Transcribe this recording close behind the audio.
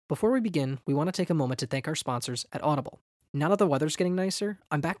Before we begin, we want to take a moment to thank our sponsors at Audible. Now that the weather's getting nicer,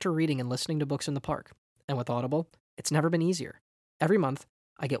 I'm back to reading and listening to books in the park. And with Audible, it's never been easier. Every month,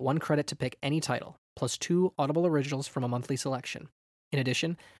 I get 1 credit to pick any title, plus 2 Audible originals from a monthly selection. In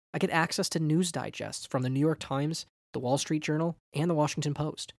addition, I get access to news digests from the New York Times, the Wall Street Journal, and the Washington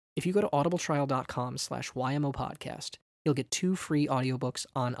Post. If you go to audibletrial.com/YMO podcast, you'll get 2 free audiobooks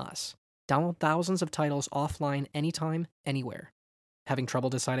on us. Download thousands of titles offline anytime, anywhere. Having trouble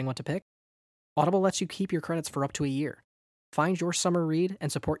deciding what to pick? Audible lets you keep your credits for up to a year. Find your summer read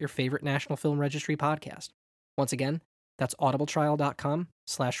and support your favorite National Film Registry podcast. Once again, that's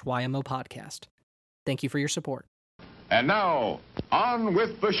audibletrial.com/YMO podcast. Thank you for your support. And now, on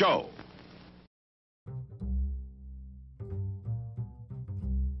with the show.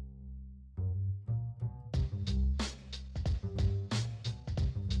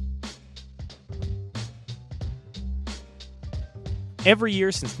 Every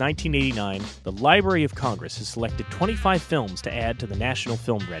year since 1989, the Library of Congress has selected 25 films to add to the National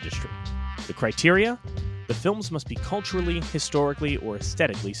Film Registry. The criteria? The films must be culturally, historically, or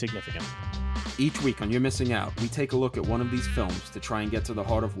aesthetically significant. Each week on You're Missing Out, we take a look at one of these films to try and get to the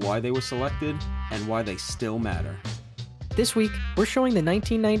heart of why they were selected and why they still matter. This week, we're showing the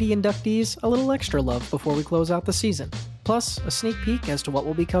 1990 inductees a little extra love before we close out the season, plus a sneak peek as to what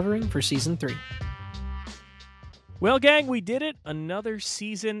we'll be covering for Season 3. Well, gang, we did it. Another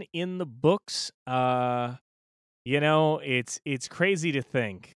season in the books. It's crazy to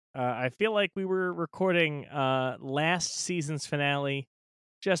think. I feel like we were recording last season's finale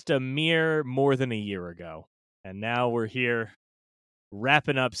just a mere more than a year ago. And now we're here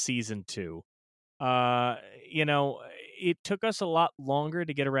wrapping up Season 2. It took us a lot longer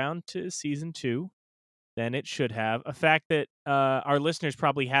to get around to Season 2 than it should have. A fact that our listeners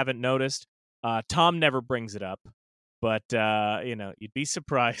probably haven't noticed. Tom never brings it up. But, you'd be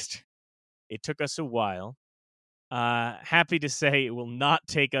surprised. It took us a while. Happy to say it will not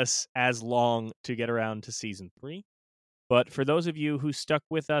take us as long to get around to Season 3. But for those of you who stuck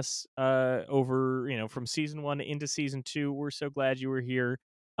with us from Season 1 into Season 2, we're so glad you were here.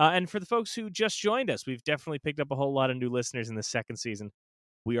 And for the folks who just joined us, we've definitely picked up a whole lot of new listeners in the second season.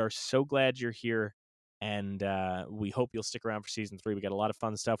 We are so glad you're here. And we hope you'll stick around for Season 3. We got a lot of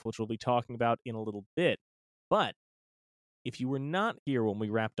fun stuff, which we'll be talking about in a little bit. But if you were not here when we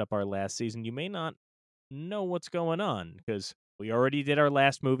wrapped up our last season, you may not know what's going on, because we already did our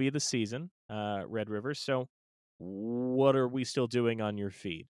last movie of the season, Red River, so what are we still doing on your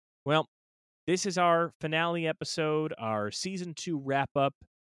feed? Well, this is our finale episode, our Season 2 wrap-up,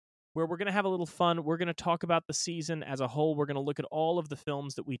 where we're going to have a little fun. We're going to talk about the season as a whole. We're going to look at all of the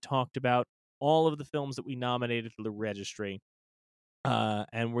films that we talked about, all of the films that we nominated for the registry,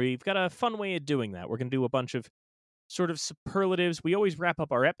 and we've got a fun way of doing that. We're going to do a bunch of sort of superlatives. We always wrap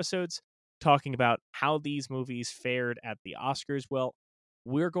up our episodes talking about how these movies fared at the Oscars. Well,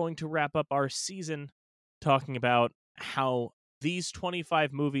 we're going to wrap up our season talking about how these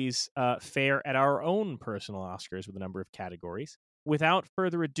 25 movies fare at our own personal Oscars with a number of categories. Without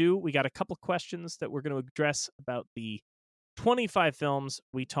further ado, we got a couple questions that we're going to address about the 25 films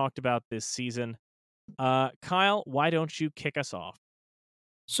we talked about this season. Kyle, why don't you kick us off?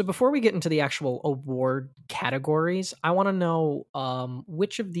 So before we get into the actual award categories, I want to know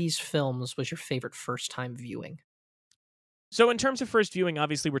which of these films was your favorite first-time viewing? So in terms of first viewing,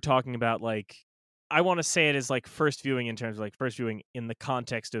 obviously we're talking about, I want to say it as first viewing in terms of first viewing in the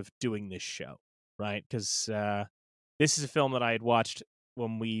context of doing this show, right? Because this is a film that I had watched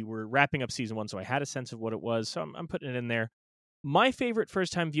when we were wrapping up Season 1, so I had a sense of what it was, so I'm putting it in there. My favorite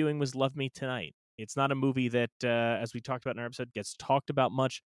first-time viewing was Love Me Tonight. It's not a movie that, as we talked about in our episode, gets talked about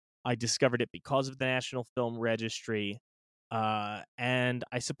much. I discovered it because of the National Film Registry. And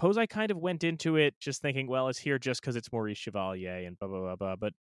I suppose I kind of went into it just thinking, well, it's here just because it's Maurice Chevalier and blah, blah, blah, blah.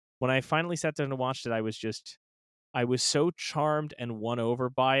 But when I finally sat down and watched it, I was so charmed and won over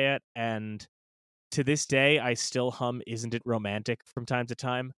by it. And to this day, I still hum Isn't It Romantic from time to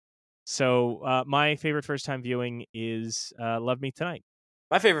time. So my favorite first-time viewing is Love Me Tonight.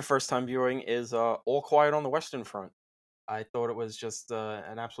 My favorite first-time viewing is All Quiet on the Western Front. I thought it was just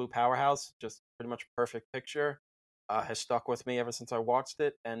an absolute powerhouse, just pretty much a perfect picture. Has stuck with me ever since I watched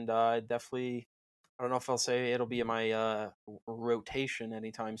it, and I don't know if I'll say it'll be in my rotation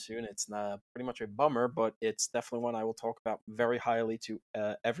anytime soon. It's pretty much a bummer, but it's definitely one I will talk about very highly to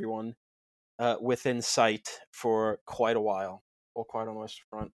everyone within sight for quite a while. All Quiet on the Western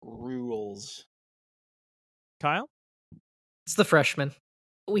Front rules. Kyle? It's The Freshman.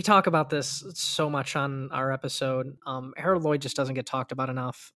 we talk about this so much on our episode. Harold Lloyd just doesn't get talked about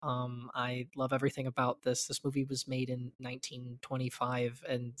enough. I love everything about this. This movie was made in 1925,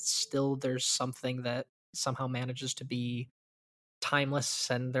 and still there's something that somehow manages to be timeless,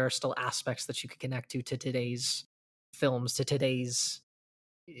 and there are still aspects that you could connect to today's films, to today's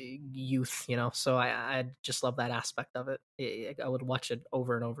youth. So I just love that aspect of it. I would watch it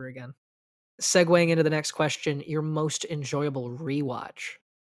over and over again. Segueing into the next question, your most enjoyable rewatch.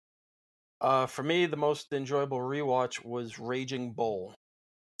 For me, the most enjoyable rewatch was Raging Bull.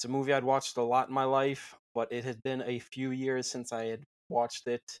 It's a movie I'd watched a lot in my life, but it had been a few years since I had watched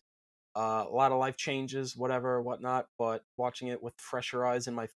it. A lot of life changes, whatever, whatnot, but watching it with fresher eyes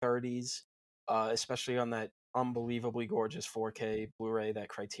in my 30s, especially on that unbelievably gorgeous 4K Blu-ray that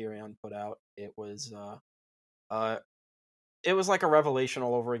Criterion put out, uh, it was like a revelation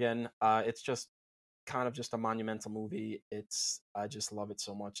all over again. It's just kind of just a monumental movie. I just love it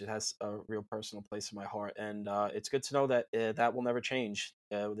so much. It has a real personal place in my heart, and it's good to know that that will never change.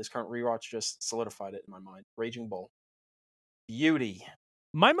 This current rewatch just solidified it in my mind. Raging Bull, beauty.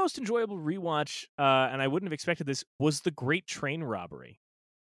 My most enjoyable rewatch, and I wouldn't have expected this, was The Great Train Robbery.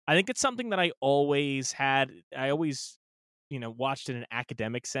 I think it's something that I always had. I always, watched in an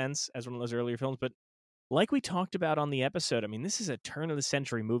academic sense as one of those earlier films. But like we talked about on the episode, I mean, this is a turn of the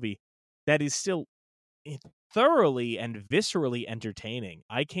century movie that is still thoroughly and viscerally entertaining.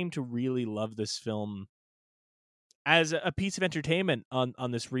 I came to really love this film as a piece of entertainment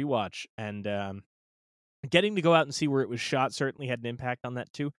on this rewatch, and getting to go out and see where it was shot certainly had an impact on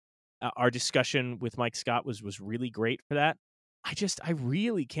that too. Our discussion with Mike Scott was really great for that. I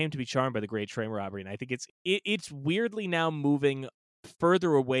really came to be charmed by The Great Train Robbery, and I think it's weirdly now moving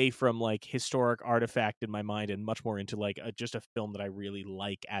further away from like historic artifact in my mind and much more into like just a film that I really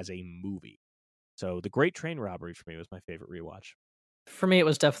like as a movie. So The Great Train Robbery for me was my favorite rewatch. For me, it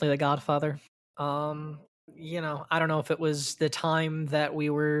was definitely The Godfather. I don't know if it was the time that we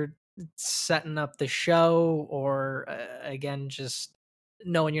were setting up the show, or again, just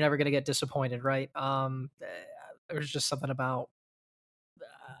knowing you're never going to get disappointed, right? There's just something about,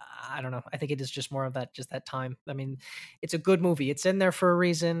 I don't know. I think it is just more of that, just that time. I mean, it's a good movie. It's in there for a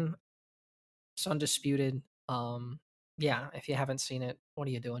reason. It's undisputed. Yeah, if you haven't seen it, what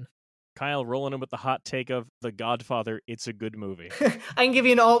are you doing? Kyle rolling in with the hot take of The Godfather. It's a good movie. I can give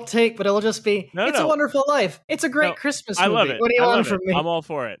you an alt take, but it'll just be, No, it's a no. Wonderful Life. It's a great No, Christmas I movie. love it. What do you I want love from it. me? I'm all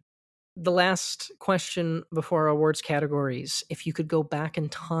for it. The last question before our awards categories. If you could go back in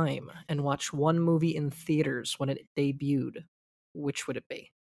time and watch one movie in theaters when it debuted, which would it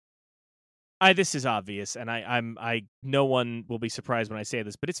be? This is obvious, and I no one will be surprised when I say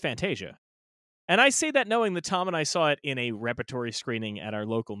this, but it's Fantasia. And I say that knowing that Tom and I saw it in a repertory screening at our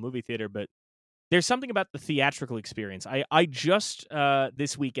local movie theater, but there's something about the theatrical experience. I just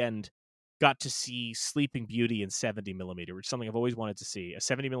this weekend got to see Sleeping Beauty in 70 millimeter, which is something I've always wanted to see. A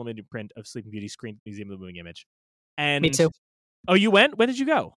 70 millimeter print of Sleeping Beauty screened at the Museum of the Moving Image. Me And too. oh, you went? When did you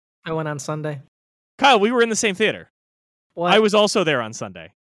go? I went on Sunday. Kyle, we were in the same theater. What? I was also there on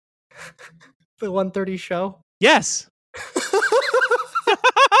Sunday. The 1:30 show? Yes.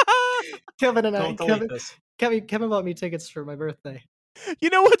 Kevin and Don't delete this. Kevin bought me tickets for my birthday. You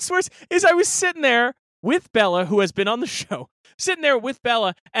know what's worse is I was sitting there with Bella, who has been on the show, sitting there with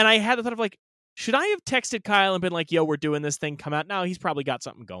Bella, and I had the thought of like, should I have texted Kyle and been like, yo, we're doing this thing, come out? No, he's probably got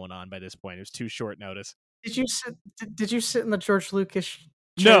something going on by this point. It was too short notice. Did you sit in the George Lucas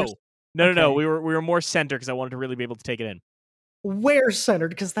No. chairs? No. Okay. We were more center because I wanted to really be able to take it in. Where centered?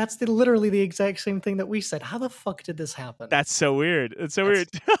 Because that's literally the exact same thing that we said. How the fuck did this happen? That's so weird. It's so weird.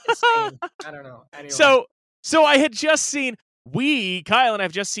 Insane. I don't know. Anyway. So I had just seen Kyle and I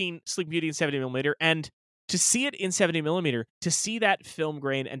have just seen Sleeping Beauty in 70 millimeter, and to see it in 70 millimeter, to see that film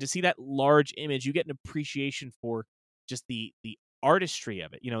grain and to see that large image, you get an appreciation for just the artistry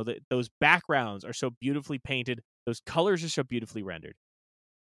of it. You know, those backgrounds are so beautifully painted, those colors are so beautifully rendered.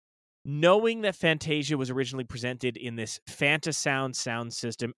 Knowing that Fantasia was originally presented in this Fantasound sound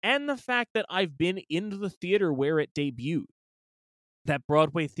system, and the fact that I've been into the theater where it debuted, that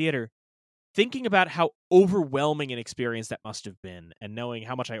Broadway theater, thinking about how overwhelming an experience that must have been, and knowing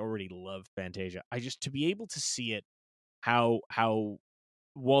how much I already love Fantasia, to be able to see it, how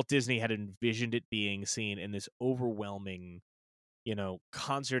Walt Disney had envisioned it being seen in this overwhelming,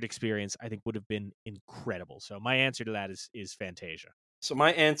 concert experience, I think would have been incredible. So my answer to that is Fantasia. So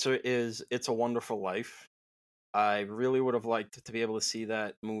my answer is It's a Wonderful Life. I really would have liked to be able to see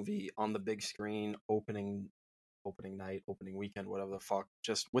that movie on the big screen, opening night, opening weekend, whatever the fuck,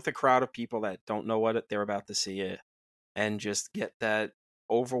 just with a crowd of people that don't know what they're about to see it, and just get that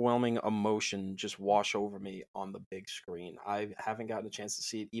overwhelming emotion just wash over me on the big screen. I haven't gotten a chance to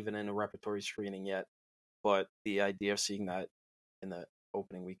see it even in a repertory screening yet, but the idea of seeing that in the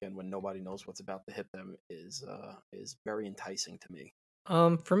opening weekend when nobody knows what's about to hit them is very enticing to me.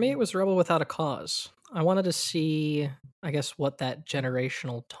 For me, it was Rebel Without a Cause. I wanted to see, I guess, what that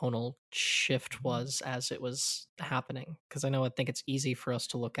generational tonal shift was as it was happening. Because I think it's easy for us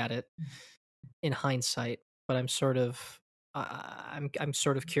to look at it in hindsight, but I'm sort of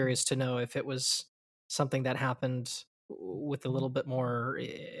curious to know if it was something that happened with a little bit more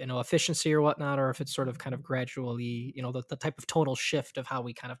efficiency or whatnot, or if it's sort of kind of gradually, the type of tonal shift of how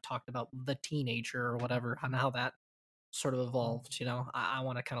we kind of talked about the teenager or whatever, and how that sort of evolved. I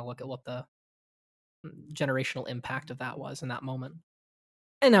want to kind of look at what the generational impact of that was in that moment.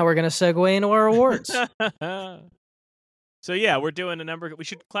 And now we're going to segue into our awards. So yeah, we're doing a number. We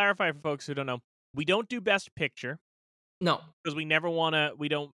should clarify for folks who don't know. We don't do Best Picture No, because we never want to. We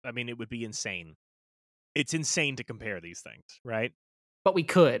don't. I mean, it would be insane. It's insane to compare these things, right? but we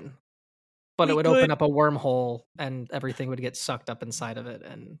could. But We it would could. open up a wormhole, and everything would get sucked up inside of it.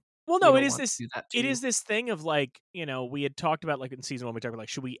 And Well, we no, don't want to do that it too. is this thing of like, we had talked about like in season 1, we talked about like,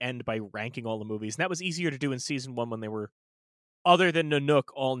 should we end by ranking all the movies? And that was easier to do in season 1 when they were, other than Nanook,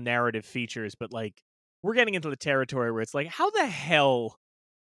 all narrative features. But like, we're getting into the territory where it's like, how the hell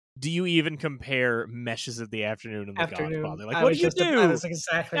do you even compare Meshes of the Afternoon and The Godfather? Like, what do you do? That was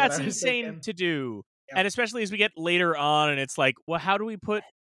exactly That's what I was insane thinking. to do. Yep. And especially as we get later on and it's like, well, how do we put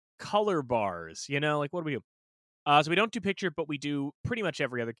color bars? Like, what do we do? So we don't do picture, but we do pretty much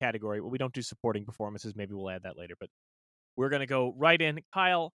every other category. Well, we don't do supporting performances. Maybe we'll add that later. But we're going to go right in.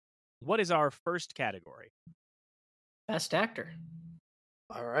 Kyle, what is our first category? Best actor.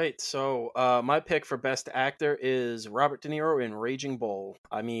 All right, so my pick for best actor is Robert De Niro in Raging Bull.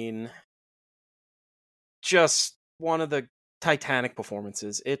 I mean, just one of the Titanic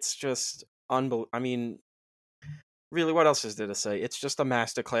performances. It's just unbelievable. I mean, really, what else is there to say? It's just a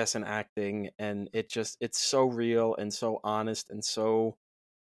masterclass in acting, and it's so real and so honest and so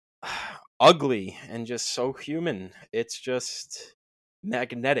ugly and just so human. It's just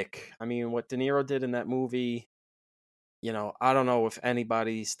magnetic. I mean, what De Niro did in that movie, I don't know if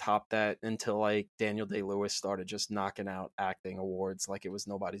anybody's topped that until like Daniel Day-Lewis started just knocking out acting awards like it was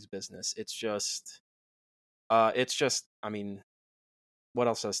nobody's business. I mean, what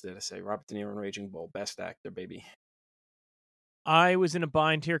else is there to say? Robert De Niro in Raging Bull, best actor, baby. I was in a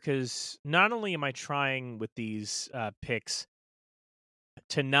bind here because not only am I trying with these picks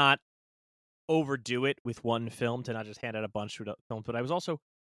to not overdo it with one film, to not just hand out a bunch of films, but I was also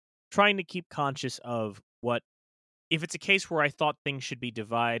trying to keep conscious of what, if it's a case where I thought things should be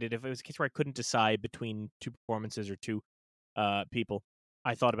divided, if it was a case where I couldn't decide between two performances or two people,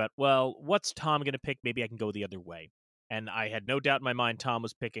 I thought about, well, what's Tom going to pick? Maybe I can go the other way. And I had no doubt in my mind Tom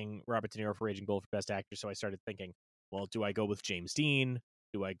was picking Robert De Niro for Raging Bull for Best Actor, so I started thinking, well, do I go with James Dean?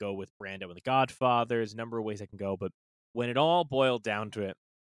 Do I go with Brando and The Godfather? There's a number of ways I can go, but when it all boiled down to it,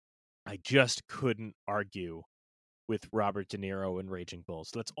 I just couldn't argue with Robert De Niro in Raging Bull.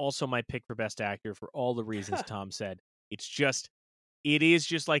 So that's also my pick for Best Actor for all the reasons Tom said. It is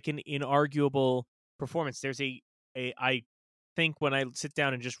just like an inarguable performance. There's I think when I sit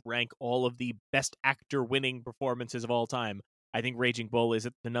down and just rank all of the Best Actor winning performances of all time, I think Raging Bull is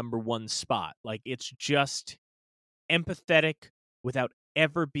at the number 1 spot. Like, it's just empathetic without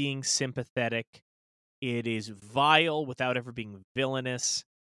ever being sympathetic. It is vile without ever being villainous.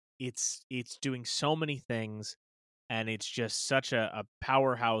 It's doing so many things, and it's just such a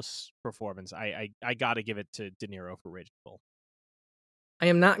powerhouse performance. I got to give it to De Niro for Raging Bull. I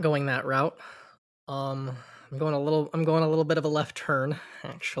am not going that route. I'm going a little bit of a left turn,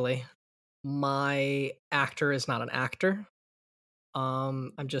 actually. My actor is not an actor.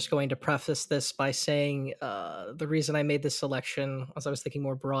 I'm just going to preface this by saying the reason I made this selection was I was thinking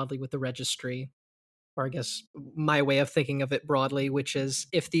more broadly with the Registry, or I guess my way of thinking of it broadly, which is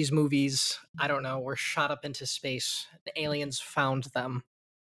if these movies, I don't know, were shot up into space, the aliens found them,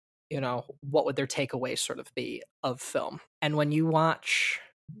 what would their takeaway sort of be of film? And when you watch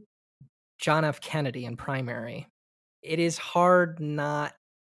John F. Kennedy in Primary, it is hard not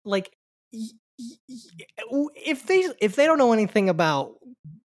like if they don't know anything about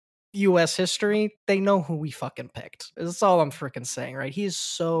U.S. history, they know who we fucking picked. That's all I'm freaking saying, right? He is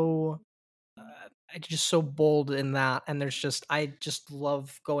so just so bold in that, and I just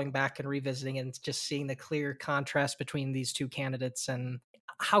love going back and revisiting and just seeing the clear contrast between these two candidates. And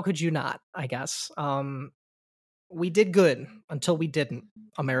how could you not? I guess we did good until we didn't,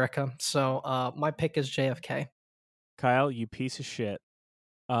 America. So my pick is JFK. Kyle, you piece of shit.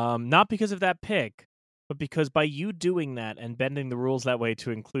 Not because of that pick, but because by you doing that and bending the rules that way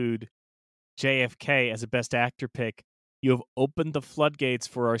to include JFK as a Best Actor pick, you have opened the floodgates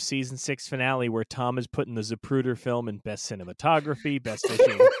for our season 6 finale, where Tom is putting the Zapruder film in Best Cinematography, Best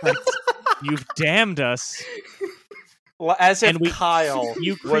Visual Effects. You've damned us. Well, as if And Kyle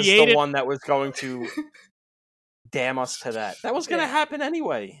you was the created- one that was going to damn us to that. That was going to happen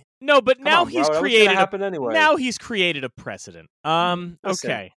anyway. No, but Come now on, he's bro, that was created gonna happen anyway. Now he's created a precedent. Listen,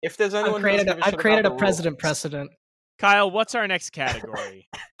 Okay. if there's anyone who doesn't give a I've shit created about a the president rules, precedent. Kyle, what's our next category?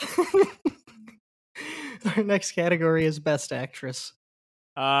 Our next category is Best Actress.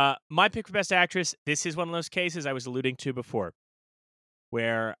 My pick for Best Actress, this is one of those cases I was alluding to before,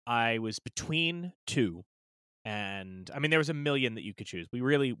 where I was between two. And I mean, there was a million that you could choose.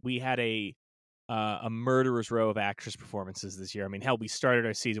 We had a murderer's row of actress performances this year. I mean, hell, we started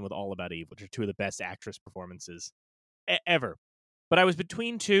our season with All About Eve, which are two of the best actress performances ever. But I was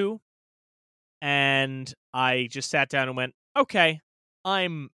between two, and I just sat down and went, okay,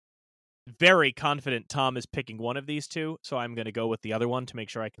 I'm very confident Tom is picking one of these two, so I'm going to go with the other one to make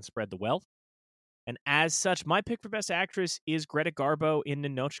sure I can spread the wealth. And as such, my pick for Best Actress is Greta Garbo in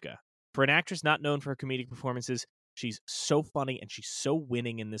Ninotchka. For an actress not known for her comedic performances, she's so funny and she's so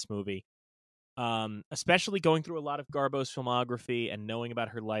winning in this movie. Especially going through a lot of Garbo's filmography and knowing about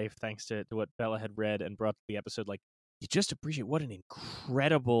her life, thanks to what Bella had read and brought to the episode, like, you just appreciate what an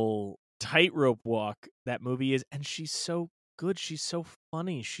incredible tightrope walk that movie is. And she's so good. She's so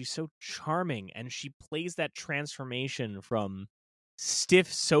funny. She's so charming. And she plays that transformation from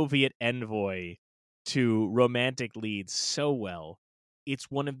stiff Soviet envoy to romantic lead so well.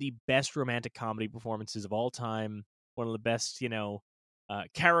 It's one of the best romantic comedy performances of all time. One of the best,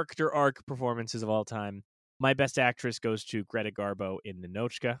 character arc performances of all time. My Best Actress goes to Greta Garbo in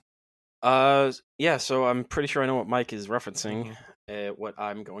Ninotchka. Yeah, so I'm pretty sure I know what Mike is referencing. What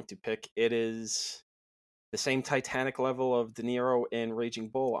I'm going to pick, it is the same Titanic level of De Niro in Raging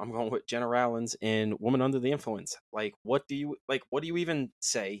Bull. I'm going with Jenna Rollins in Woman Under the Influence. Like, what do you even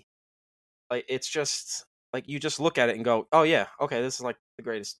say? Like, it's just like, you just look at it and go, oh yeah, okay, this is like the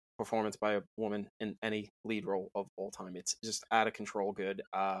greatest performance by a woman in any lead role of all time. It's just out of control good.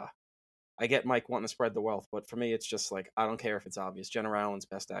 I get Mike wanting to spread the wealth, but for me, it's just like, I don't care if it's obvious. Jenna Rollins,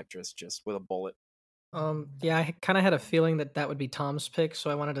 Best Actress, just with a bullet. Yeah, I kind of had a feeling that would be Tom's pick, so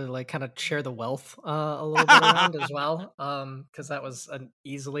I wanted to like kind of share the wealth a little bit around as well, because that was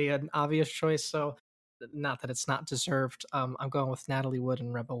easily an obvious choice. So, not that it's not deserved. I'm going with Natalie Wood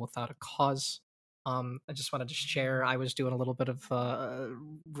and Rebel Without a Cause. I just wanted to share. I was doing a little bit of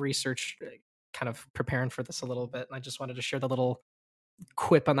research, kind of preparing for this a little bit, and I just wanted to share the little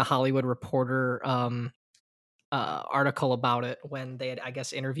quip on the Hollywood Reporter article about it when they had, I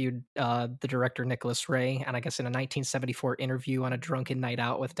guess, interviewed the director Nicholas Ray, and I guess in a 1974 interview on a drunken night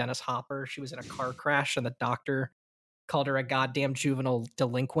out with Dennis Hopper, she was in a car crash, and the doctor called her a goddamn juvenile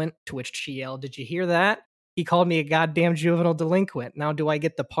delinquent. To which she yelled, "Did you hear that? He called me a goddamn juvenile delinquent. Now do I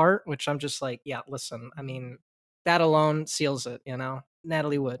get the part?" Which I'm just like, yeah, listen. I mean, that alone seals it.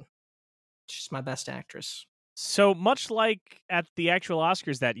 Natalie Wood, she's my best actress. So much like at the actual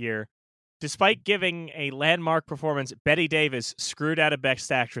Oscars that year, despite giving a landmark performance, Bette Davis screwed out of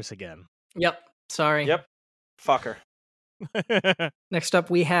Best Actress again. Yep. Sorry. Yep. Fucker. Next up,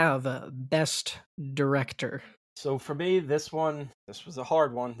 we have Best Director. So for me, this was a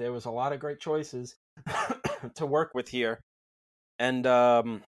hard one. There was a lot of great choices to work with here. And,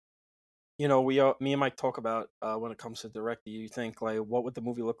 me and Mike talk about when it comes to directing, you think, like, what would the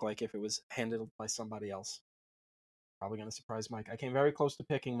movie look like if it was handled by somebody else? Probably going to surprise Mike. I came very close to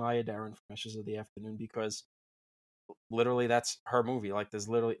picking Maya Deren from Ashes of the Afternoon because literally that's her movie. Like,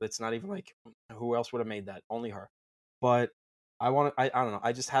 it's not even like who else would have made that? Only her. But I don't know.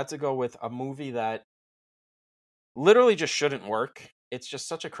 I just had to go with a movie that literally just shouldn't work. It's just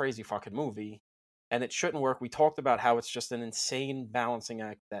such a crazy fucking movie, and it shouldn't work. We talked about how it's just an insane balancing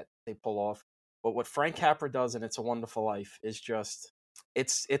act that they pull off. But what Frank Capra does in It's a Wonderful Life is just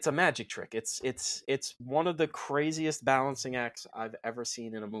it's a magic trick. It's one of the craziest balancing acts I've ever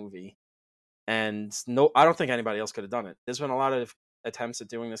seen in a movie. And no, I don't think anybody else could have done it. There's been a lot of attempts at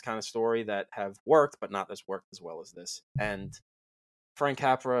doing this kind of story that have worked, but not as worked as well as this. And Frank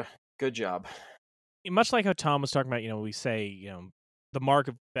Capra, good job. Much like how Tom was talking about, we say, the mark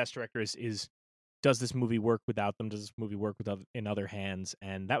of Best Director is does this movie work without them? Does this movie work in other hands?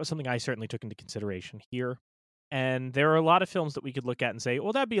 And that was something I certainly took into consideration here. And there are a lot of films that we could look at and say,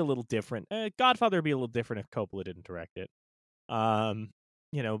 well, that'd be a little different. Godfather would be a little different if Coppola didn't direct it.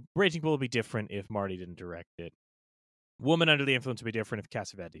 Raging Bull would be different if Marty didn't direct it. Woman Under the Influence would be different if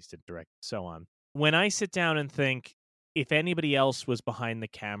Cassavetes didn't direct it, so on. When I sit down and think, if anybody else was behind the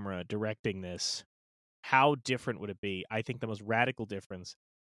camera directing this, how different would it be? I think the most radical difference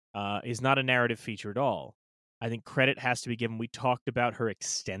is not a narrative feature at all. I think credit has to be given. We talked about her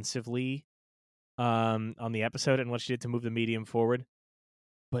extensively on the episode and what she did to move the medium forward.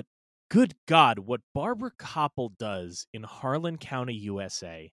 But good God, what Barbara Koppel does in Harlan County,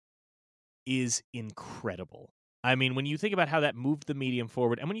 USA is incredible. I mean, when you think about how that moved the medium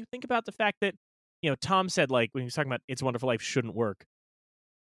forward, and when you think about the fact that, Tom said, like, when he was talking about It's a Wonderful Life shouldn't work,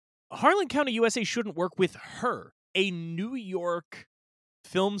 Harlan County, USA shouldn't work with her, a New York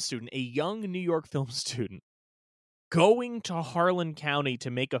film student, a young New York film student, going to Harlan County to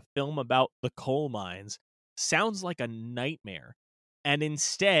make a film about the coal mines sounds like a nightmare. And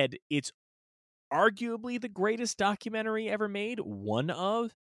instead, it's arguably the greatest documentary ever made, one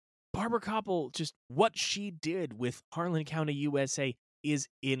of. Barbara Koppel, just what she did with Harlan County, USA is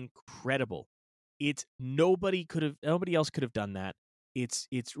incredible. It's nobody else could have done that. It's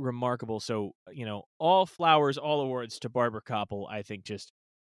remarkable. So, all flowers, all awards to Barbara Koppel. I think just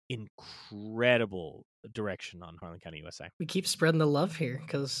incredible direction on Harlan County, USA. We keep spreading the love here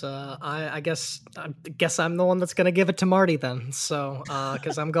because I guess I'm the one that's gonna give it to Marty then. So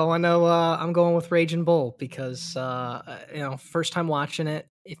because I'm going with Raging Bull because first time watching it.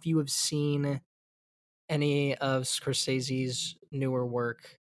 If you have seen any of Scorsese's newer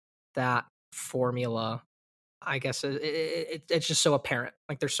work, that formula, I guess it's just so apparent.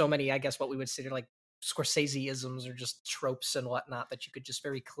 Like there's so many, I guess, what we would consider like Scorsese-isms or just tropes and whatnot that you could just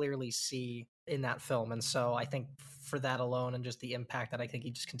very clearly see in that film. And so I think for that alone and just the impact that I think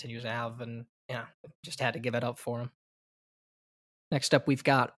he just continues to have, and just had to give it up for him. Next up, we've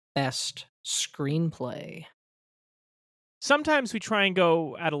got Best Screenplay. Sometimes we try and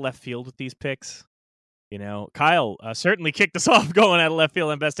go out of left field with these picks. Kyle certainly kicked us off going out of left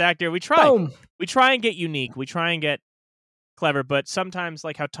field and Best Actor. We try. Boom. We try and get unique. We try and get clever, but sometimes,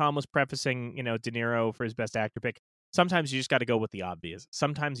 like how Tom was prefacing, De Niro for his Best Actor pick, sometimes you just got to go with the obvious.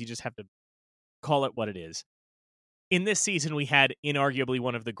 Sometimes you just have to call it what it is. In this season, we had inarguably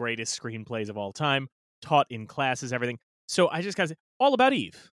one of the greatest screenplays of all time, taught in classes, everything. So I just got to say, All About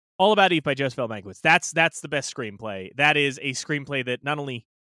Eve. All About Eve by Joseph L. Mankiewicz. That's the best screenplay. That is a screenplay that not only,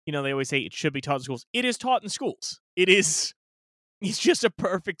 they always say it should be taught in schools. It is taught in schools. It's just a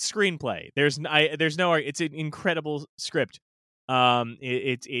perfect screenplay. There's no, it's an incredible script.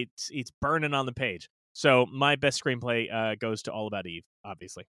 It's burning on the page. So my best screenplay goes to All About Eve,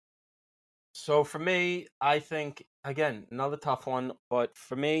 obviously. So for me, I think, again, another tough one, but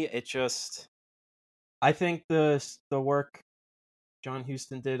for me, I think the work John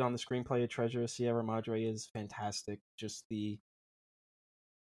Huston did on the screenplay of Treasure of Sierra Madre is fantastic. Just the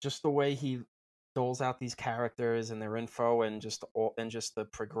way he doles out these characters and their info, and just the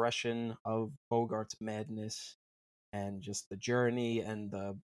progression of Bogart's madness, and just the journey and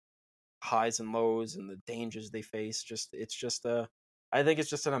the highs and lows and the dangers they face. I think it's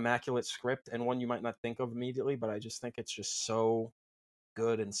just an immaculate script, and one you might not think of immediately, but I just think it's just so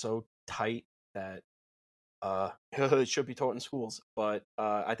good and so tight that it should be taught in schools. But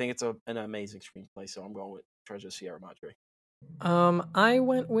I think it's an amazing screenplay, so I'm going with Treasure of Sierra Madre. I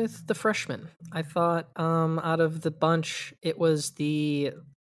went with The Freshman. I thought out of the bunch, it was the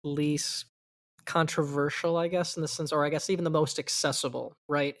least controversial, I guess, in the sense, or I guess even the most accessible,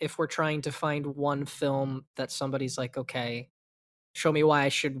 right? If we're trying to find one film that somebody's like, okay, show me why I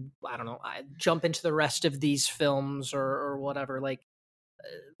should, I don't know, I jump into the rest of these films or whatever. Like,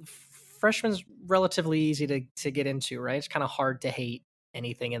 Freshman's relatively easy to get into, right? It's kind of hard to hate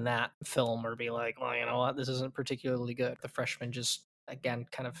anything in that film or be like, well, you know what, this isn't particularly good. The Freshman just, again,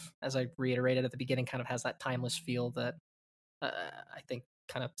 kind of, as I reiterated at the beginning, kind of has that timeless feel that I think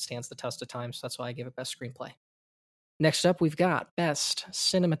kind of stands the test of time. So that's why I give it Best Screenplay. Next up, we've got Best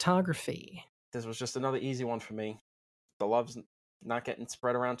Cinematography. This was just another easy one for me. The love's not getting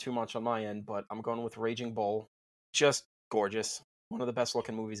spread around too much on my end, but I'm going with Raging Bull. Just gorgeous. One of the best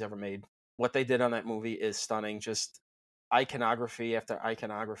looking movies ever made. What they did on that movie is stunning. Just iconography after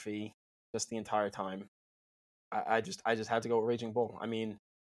iconography, just the entire time. I just had to go with Raging Bull. I mean,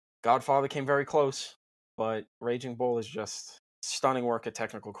 Godfather came very close, but Raging Bull is just stunning work of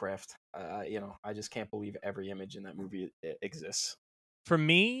technical craft. I just can't believe every image in that movie exists. For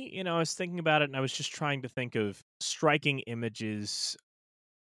me, I was thinking about it, and I was just trying to think of striking images,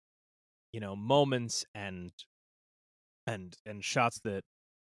 moments and shots that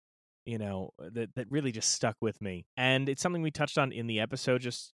that really just stuck with me. And it's something we touched on in the episode,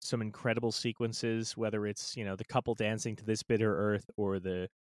 just some incredible sequences, whether it's the couple dancing to This Bitter Earth or the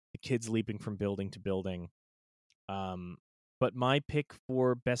kids leaping from building to building. But my pick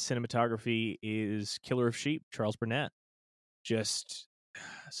for best cinematography is Killer of Sheep, Charles Burnett. Just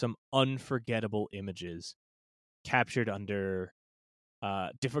some unforgettable images captured under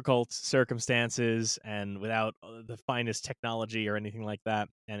difficult circumstances and without the finest technology or anything like that.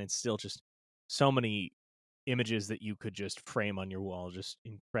 And it's still just so many images that you could just frame on your wall. Just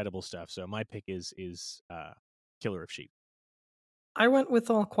incredible stuff. So my pick is Killer of Sheep. I went with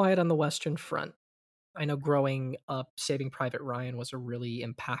All Quiet on the Western Front. I know growing up, Saving Private Ryan was a really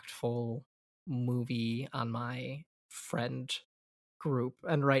impactful movie on my friend group,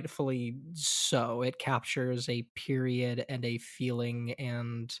 and rightfully so. It captures a period and a feeling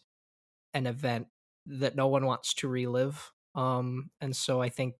and an event that no one wants to relive. And so I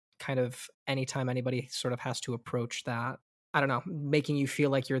think kind of anytime anybody sort of has to approach that, I don't know, making you feel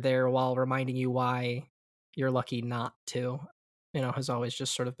like you're there while reminding you why you're lucky not to, has always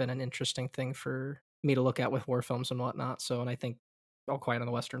just sort of been an interesting thing for me to look at with war films and whatnot. So, and I think All Quiet on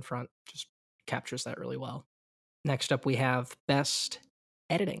the Western Front just captures that really well. Next up, we have Best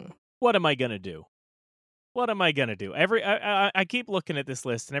Editing. What am I gonna do? What am I gonna do? I keep looking at this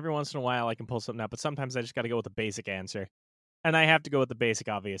list, and every once in a while I can pull something out, but sometimes I just got to go with the basic answer, and I have to go with the basic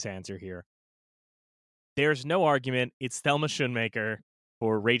obvious answer here. There's no argument. It's Thelma Schoonmaker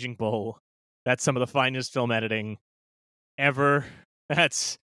for Raging Bull. That's some of the finest film editing ever.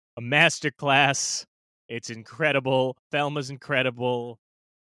 That's a masterclass. It's incredible. Thelma's incredible.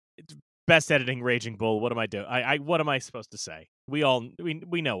 It's best editing, Raging Bull. What am I doing? What am I supposed to say? We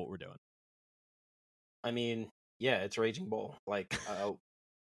know what we're doing. I mean, yeah, it's Raging Bull. Like,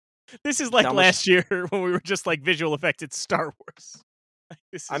 this is like last year when we were just like visual effects. It's Star Wars.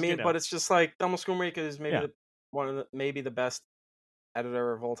 I mean, but it's just like Thelma Schoonmaker is maybe one of the best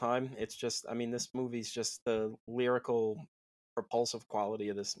editor of all time. It's just, I mean, this movie's just the lyrical, propulsive quality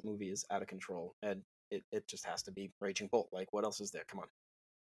of this movie is out of control, and it just has to be Raging Bull. Like, what else is there? Come on.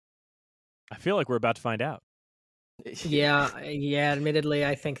 I feel like we're about to find out. Yeah. Admittedly,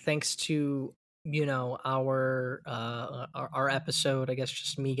 I think thanks to our episode, I guess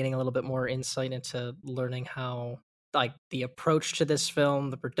just me getting a little bit more insight into learning how like the approach to this film,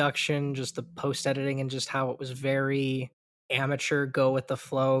 the production, just the post editing, and just how it was very amateur, go with the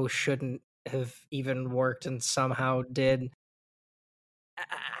flow, shouldn't have even worked and somehow did.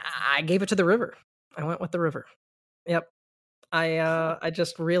 I gave it to The River. I went with The River. Yep. I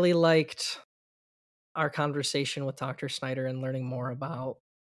just really liked our conversation with Dr. Snyder and learning more about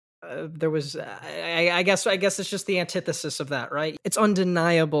there was I guess it's just the antithesis of that, right? It's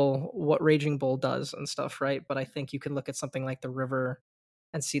undeniable what Raging Bull does and stuff, right? But I think you can look at something like The River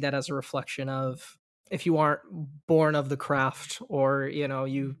and see that as a reflection of, if you aren't born of the craft, or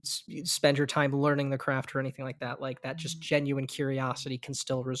you spend your time learning the craft or anything like that just genuine curiosity can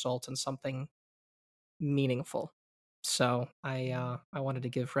still result in something meaningful. So I wanted to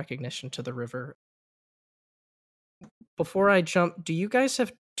give recognition to The River. Before I jump, do you guys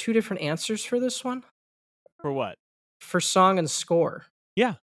have two different answers for this one? For what? For song and score.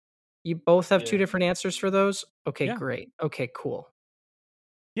 Yeah. You both have two different answers for those? Okay, Yeah. great. Okay, cool.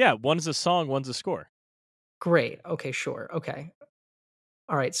 Yeah, one's a song, one's a score. Great. Okay, sure. Okay.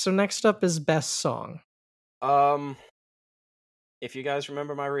 All right, so next up is best song. If you guys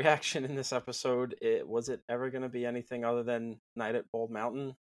remember my reaction in this episode, was it ever going to be anything other than Night at Bald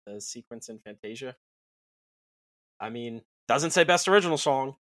Mountain, the sequence in Fantasia? I mean, doesn't say best original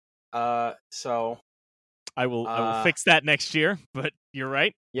song. So I will fix that next year, but you're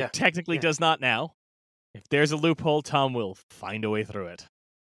right. Yeah. It technically does not now. If there's a loophole, Tom will find a way through it.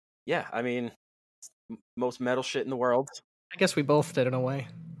 Yeah, I mean, most metal shit in the world. I guess we both did in a way.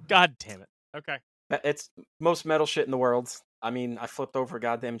 God damn it. Okay. It's most metal shit in the world. I mean, I flipped over a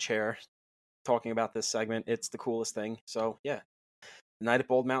goddamn chair talking about this segment. It's the coolest thing. So, yeah. Night at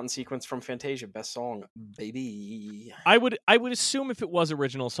Bald Mountain sequence from Fantasia, best song, baby. I would assume if it was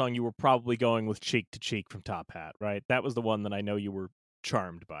original song, you were probably going with Cheek to Cheek from Top Hat, right? That was the one that I know you were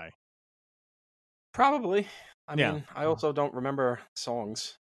charmed by. Probably. I mean, I also don't remember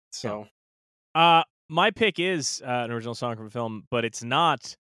songs. So my pick is an original song from a film, but it's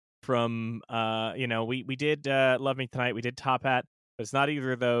not from we did Love Me Tonight, we did Top Hat, but it's not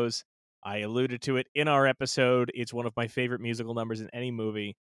either of those. I alluded to it in our episode. It's one of my favorite musical numbers in any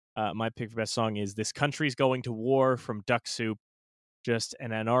movie. My pick for best song is This Country's Going to War from Duck Soup. Just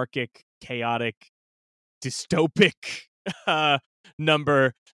an anarchic, chaotic, dystopic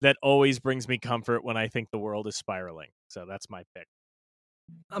number that always brings me comfort when I think the world is spiraling. So that's my pick.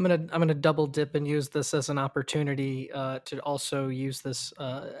 I'm gonna double dip and use this as an opportunity to also use this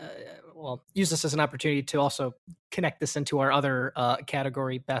as an opportunity to also connect this into our other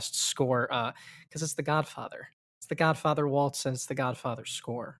category, best score, because it's The Godfather. It's The Godfather waltz and it's The Godfather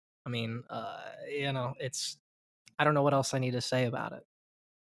score. I mean, it's, I don't know what else I need to say about it.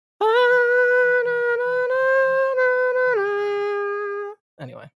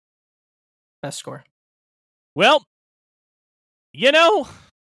 anyway, best score. Well,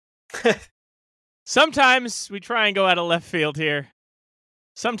 sometimes we try and go out of left field here.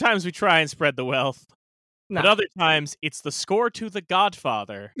 Sometimes we try and spread the wealth. But other times, it's the score to The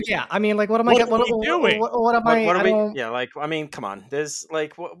Godfather. Yeah, I mean, like, what am I? What are we doing? What am I? What I are we? don't. Yeah, like I mean, come on. There's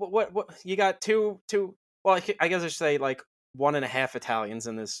like what you got two. Well, I guess I should say like 1.5 Italians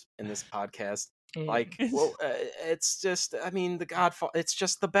in this podcast. Like, well, it's just. I mean, The Godfather. It's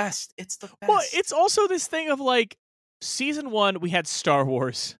just the best. It's the best. Well, it's also this thing of like season 1, we had Star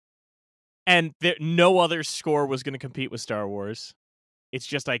Wars, and no other score was going to compete with Star Wars. It's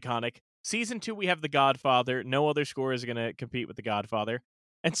just iconic. Season 2, we have The Godfather. No other score is going to compete with The Godfather.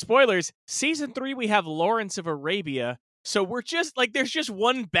 And spoilers, season 3, we have Lawrence of Arabia. So we're just like, there's just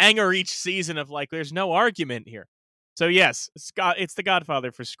one banger each season of like, there's no argument here. So yes, it's The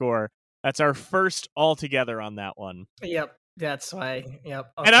Godfather for score. That's our first all together on that one. Yep, that's why.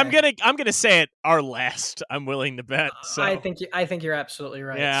 Yep, okay. And I'm gonna say it our last. I'm willing to bet. So I think you're absolutely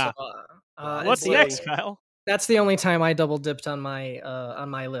right. Yeah. So, What's next, Kyle? That's the only time I double dipped on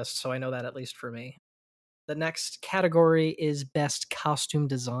my list, so I know that at least for me. The next category is best costume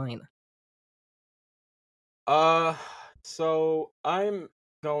design. So I'm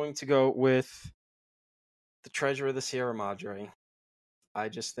going to go with The Treasure of the Sierra Madre. I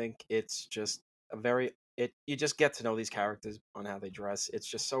just think it's just you just get to know these characters on how they dress. It's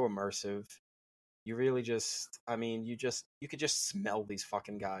just so immersive. You really just, I mean, you could just smell these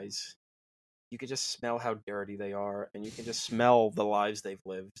fucking guys. You could just smell how dirty they are, and you can just smell the lives they've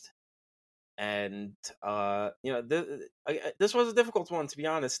lived. And this was a difficult one, to be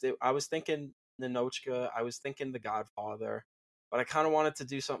honest. I was thinking Ninochka, I was thinking The Godfather, but I kind of wanted to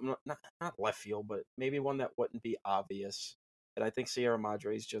do something not left field, but maybe one that wouldn't be obvious. And I think Sierra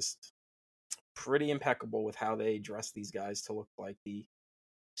Madre is just pretty impeccable with how they dress these guys to look like the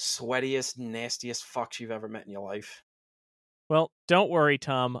sweatiest, nastiest fucks you've ever met in your life. Well, don't worry,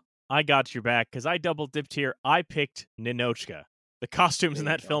 Tom. I got your back because I double dipped here. I picked Ninochka. The costumes in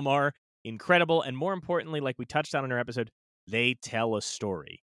that film are incredible, and more importantly, like we touched on in our episode, they tell a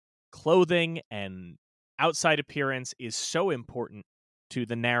story. Clothing and outside appearance is so important to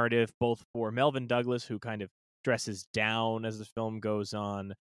the narrative, both for Melvin Douglas, who kind of dresses down as the film goes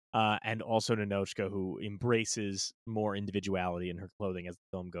on, and also Ninochka, who embraces more individuality in her clothing as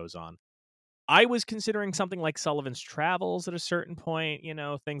the film goes on. I was considering something like Sullivan's Travels at a certain point,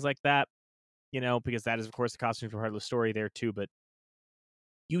 things like that, because that is, of course, the costumes were part of the story there, too. But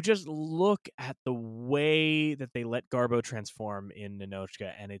you just look at the way that they let Garbo transform in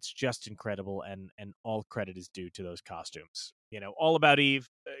Ninochka, and it's just incredible, and all credit is due to those costumes. All About Eve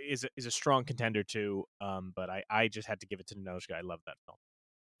is a strong contender, too, but I just had to give it to Ninochka. I love that film.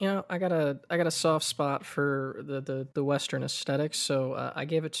 I got a soft spot for the Western aesthetics, so I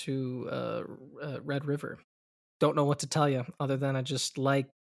gave it to Red River. Don't know what to tell you other than I just like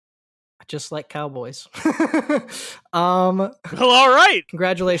cowboys. Well, all right.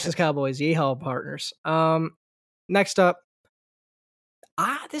 Congratulations, Cowboys. Yeehaw, partners. Next up,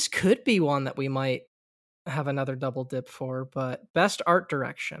 this could be one that we might have another double dip for, but best art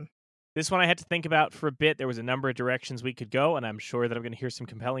direction. This one I had to think about for a bit. There was a number of directions we could go, and I'm sure that I'm going to hear some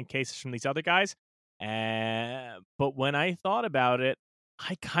compelling cases from these other guys. But when I thought about it,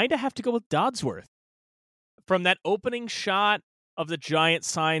 I kind of have to go with Dodsworth. From that opening shot of the giant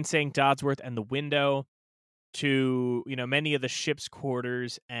sign saying Dodsworth and the window to, many of the ship's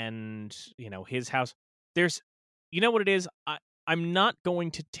quarters and, his house. There's, what it is? I'm not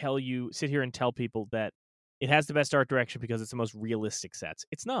going to sit here and tell people that it has the best art direction because it's the most realistic sets.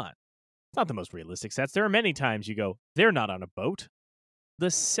 It's not. It's not the most realistic sets. There are many times you go, they're not on a boat.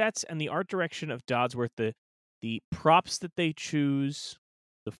 The sets and the art direction of Dodsworth, the props that they choose,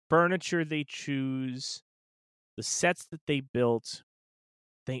 the furniture they choose, the sets that they built,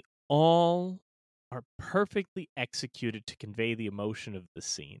 they all are perfectly executed to convey the emotion of the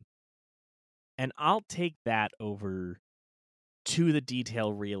scene. And I'll take that over to the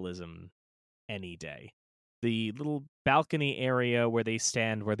detail realism any day. The little balcony area where they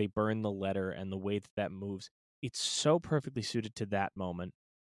stand, where they burn the letter, and the way that moves, it's so perfectly suited to that moment.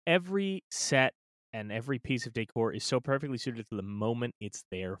 Every set and every piece of decor is so perfectly suited to the moment it's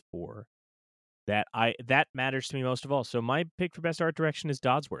there for. That matters to me most of all. So my pick for best art direction is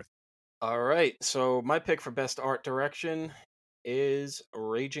Dodsworth. All right, so my pick for best art direction is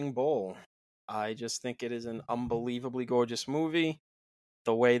Raging Bull. I just think it is an unbelievably gorgeous movie.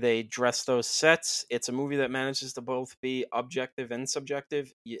 The way they dress those sets, it's a movie that manages to both be objective and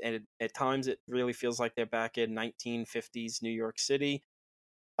subjective. And at times, it really feels like they're back in 1950s New York City.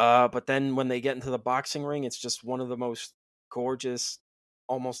 But then when they get into the boxing ring, it's just one of the most gorgeous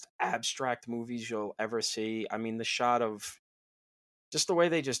almost abstract movies you'll ever see. I mean, the shot of just the way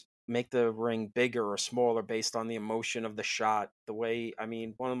they just make the ring bigger or smaller based on the emotion of the shot. The way, I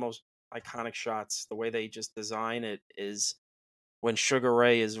mean, one of the most iconic shots, the way they just design it is when Sugar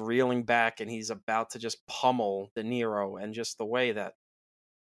Ray is reeling back and he's about to just pummel De Niro, and just the way that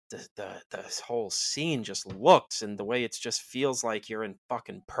the whole scene just looks, and the way it just feels like you're in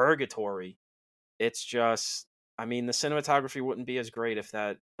fucking purgatory. It's just, I mean, the cinematography wouldn't be as great if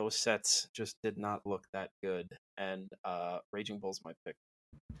those sets just did not look that good. And Raging Bull's my pick.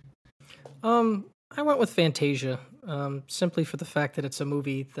 I went with Fantasia, simply for the fact that it's a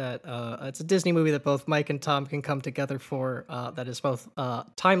movie that it's a Disney movie that both Mike and Tom can come together for. That is both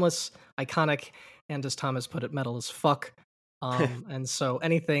timeless, iconic, and as Tom has put it, metal as fuck. And so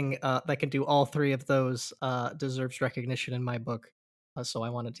anything that can do all three of those deserves recognition in my book. So I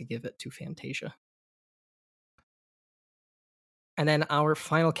wanted to give it to Fantasia. And then our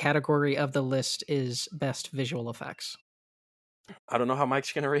final category of the list is best visual effects. I don't know how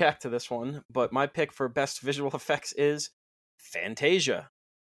Mike's going to react to this one, but my pick for best visual effects is Fantasia.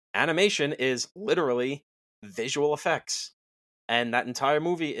 Animation is literally visual effects, and that entire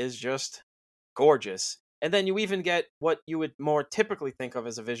movie is just gorgeous. And then you even get what you would more typically think of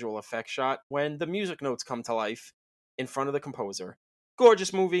as a visual effect shot when the music notes come to life in front of the composer.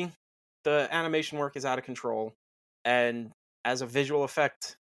 Gorgeous movie. The animation work is out of control, and as a visual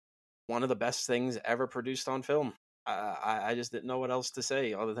effect, one of the best things ever produced on film. I just didn't know what else to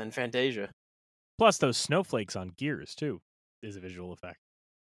say other than Fantasia. Plus, those snowflakes on gears too is a visual effect.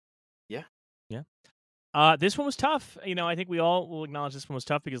 Yeah. This one was tough. I think we all will acknowledge this one was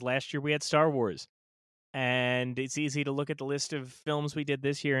tough because last year we had Star Wars, and it's easy to look at the list of films we did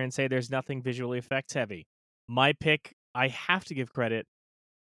this year and say there's nothing visually effects heavy. My pick, I have to give credit.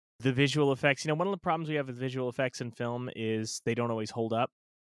 The visual effects. One of the problems we have with visual effects in film is they don't always hold up.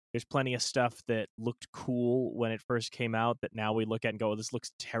 There's plenty of stuff that looked cool when it first came out that now we look at and go, oh, this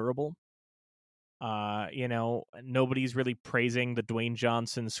looks terrible. Nobody's really praising the Dwayne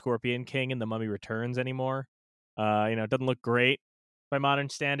Johnson Scorpion King in The Mummy Returns anymore. It doesn't look great by modern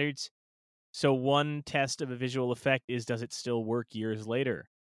standards. So one test of a visual effect is, does it still work years later?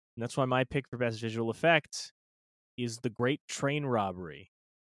 And that's why my pick for best visual effects is The Great Train Robbery.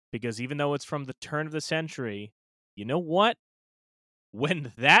 Because even though it's from the turn of the century, you know what?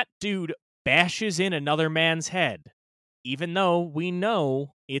 When that dude bashes in another man's head, even though we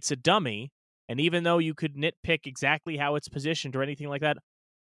know it's a dummy, and even though you could nitpick exactly how it's positioned or anything like that,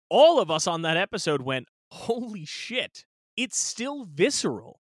 all of us on that episode went, holy shit, it's still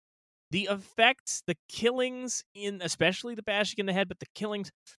visceral. The effects, the killings, especially the bashing in the head, but the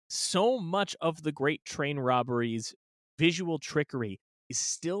killings, so much of the Great Train Robbery's visual trickery is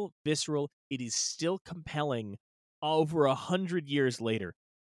still visceral. It is still compelling over 100 years later.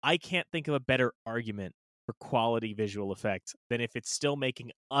 I can't think of a better argument for quality visual effects than if it's still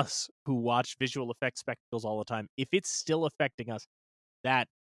making us who watch visual effects spectacles all the time, if it's still affecting us, that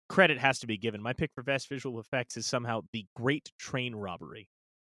credit has to be given. My pick for best visual effects is somehow The Great Train Robbery.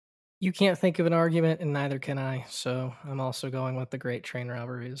 You can't think of an argument, and neither can I. So I'm also going with The Great Train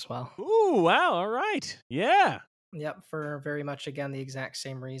Robbery as well. Ooh, wow. All right. Yeah. Yep, for very much, again, the exact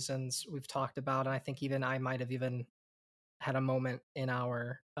same reasons we've talked about. And I think even I might have even had a moment in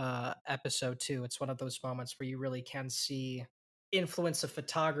our episode too. It's one of those moments where you really can see influence of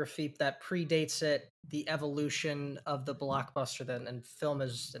photography that predates it, the evolution of the blockbuster then and film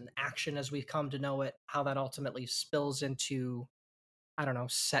as an action as we've come to know it, how that ultimately spills into, I don't know,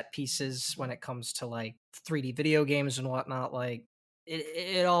 set pieces when it comes to like 3D video games and whatnot. Like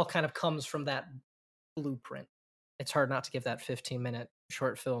it all kind of comes from that blueprint. It's hard not to give that 15-minute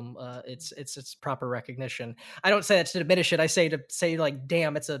short film it's proper recognition. I don't say that to diminish it. I say to say like,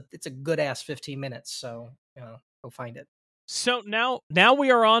 damn, it's a good ass 15 minutes. So go find it. So now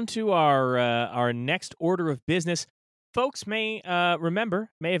we are on to our next order of business. Folks may have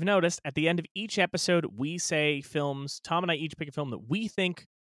noticed at the end of each episode we say films. Tom and I each pick a film that we think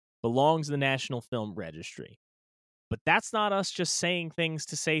belongs in the National Film Registry. But that's not us just saying things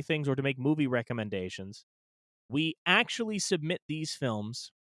to say things or to make movie recommendations. We actually submit these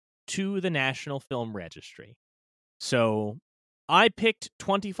films to the National Film Registry. So I picked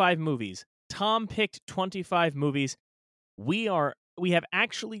 25 movies. Tom picked 25 movies. We have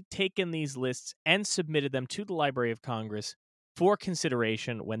actually taken these lists and submitted them to the Library of Congress for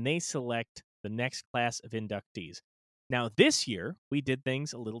consideration when they select the next class of inductees. Now, this year, we did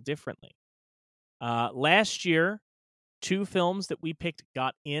things a little differently. Last year, 2 films that we picked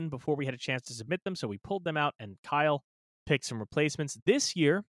got in before we had a chance to submit them, so we pulled them out, and Kyle picked some replacements. This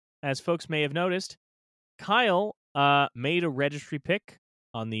year, as folks may have noticed, Kyle made a registry pick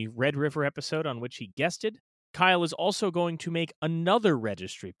on the Red River episode on which he guested. Kyle is also going to make another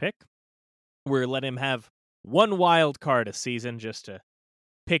registry pick. We're let him have one wild card a season just to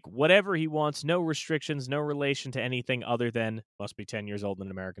pick whatever he wants, no restrictions, no relation to anything other than must be 10 years old in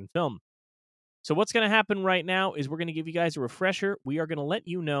an American film. So what's going to happen right now is we're going to give you guys a refresher. We are going to let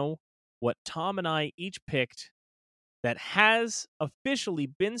you know what Tom and I each picked that has officially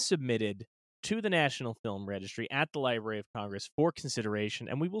been submitted to the National Film Registry at the Library of Congress for consideration,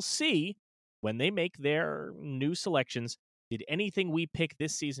 and we will see when they make their new selections, did anything we pick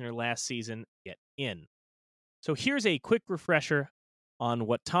this season or last season get in? So here's a quick refresher on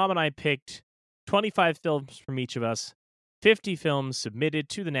what Tom and I picked. 25 films from each of us, 50 films submitted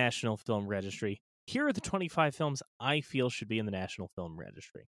to the National Film Registry. Here are the 25 films I feel should be in the National Film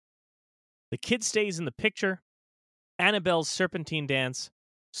Registry. The Kid Stays in the Picture, Annabelle's Serpentine Dance,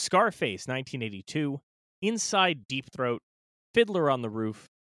 Scarface 1982, Inside Deep Throat, Fiddler on the Roof,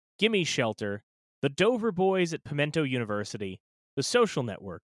 Gimme Shelter, The Dover Boys at Pimento University, The Social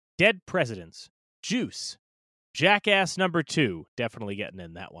Network, Dead Presidents, Juice, Jackass Number 2, definitely getting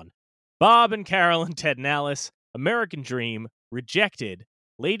in that one, Bob and Carol and Ted and Alice, American Dream, Rejected,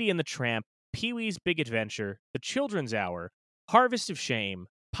 Lady and the Tramp, Pee-wee's Big Adventure, The Children's Hour, Harvest of Shame,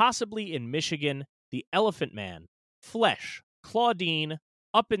 Possibly in Michigan, The Elephant Man, Flesh, Claudine,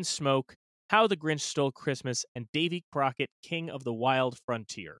 Up in Smoke, How the Grinch Stole Christmas, and Davy Crockett, King of the Wild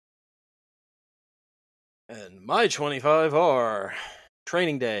Frontier. And my 25 are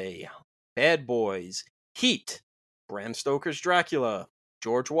Training Day, Bad Boys, Heat, Bram Stoker's Dracula,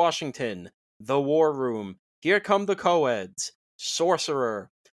 George Washington, The War Room, Here Come the Coeds, Sorcerer,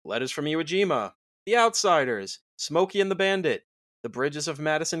 Letters from Iwo Jima, The Outsiders, Smokey and the Bandit, The Bridges of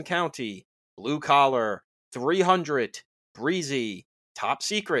Madison County, Blue Collar, 300, Breezy, Top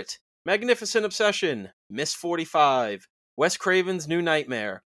Secret, Magnificent Obsession, Miss 45, Wes Craven's New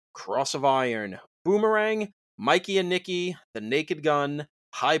Nightmare, Cross of Iron, Boomerang, Mikey and Nicky, The Naked Gun,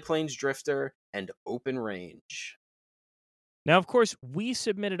 High Plains Drifter, and Open Range. Now, of course, we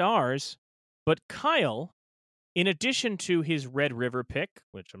submitted ours, but Kyle, in addition to his Red River pick,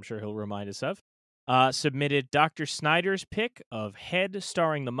 which I'm sure he'll remind us of, submitted Dr. Snyder's pick of Head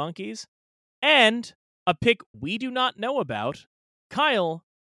starring the Monkees, and a pick we do not know about. Kyle,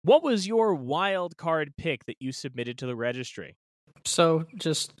 what was your wild card pick that you submitted to the registry? So,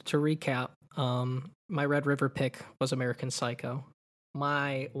 just to recap, my Red River pick was American Psycho.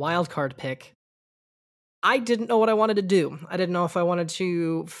 My wild card pick, I didn't know what I wanted to do. I didn't know if I wanted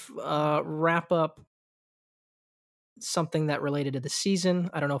to wrap up something that related to the season.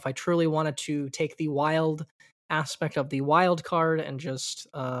 I don't know if I truly wanted to take the wild aspect of the wild card and just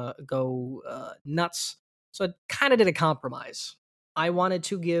go nuts. So I kind of did a compromise. I wanted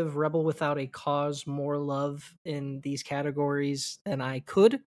to give Rebel Without a Cause more love in these categories than I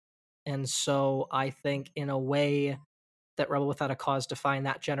could. And so I think in a way that Rebel Without a Cause defined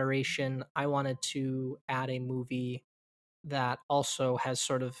that generation, I wanted to add a movie that also has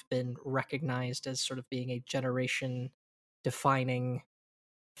sort of been recognized as sort of being a generation defining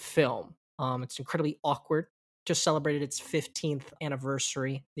film. It's incredibly awkward. Just celebrated its 15th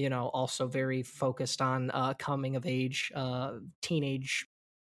anniversary, also very focused on coming of age, teenage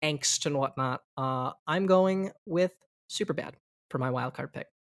angst and whatnot. I'm going with Superbad for my wildcard pick.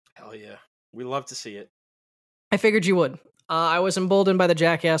 Hell yeah. We love to see it. I figured you would. I was emboldened by the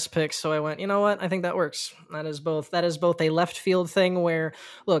Jackass pick, so I went, you know what? I think that works. That is both a left field thing where,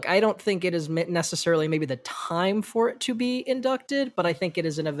 look, I don't think it is necessarily maybe the time for it to be inducted, but I think it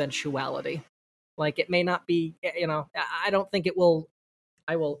is an eventuality. Like, it may not be, I don't think it will.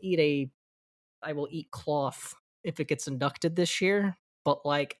 I will eat cloth if it gets inducted this year, but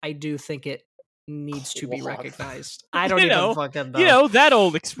like, I do think it needs to be recognized. I don't even fucking know. That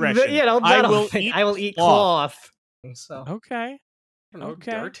old expression. I will eat cloth. So okay.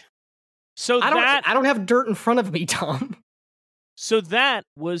 Dirt. So I don't have dirt in front of me, Tom. So that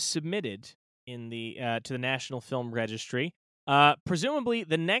was submitted in the to the National Film Registry. Presumably,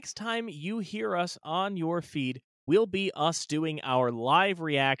 the next time you hear us on your feed will be us doing our live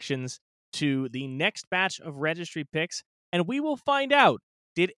reactions to the next batch of registry picks, and we will find out,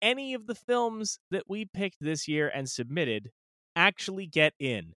 did any of the films that we picked this year and submitted actually get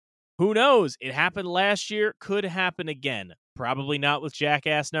in? Who knows? It happened last year, could happen again. Probably not with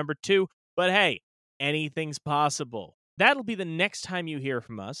Jackass number 2, but hey, anything's possible. That'll be the next time you hear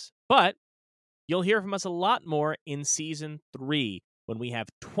from us, but you'll hear from us a lot more in Season 3, when we have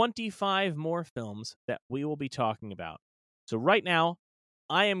 25 more films that we will be talking about. So right now,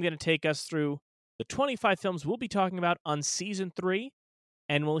 I am going to take us through the 25 films we'll be talking about on Season 3,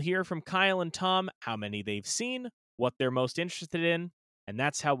 and we'll hear from Kyle and Tom how many they've seen, what they're most interested in, and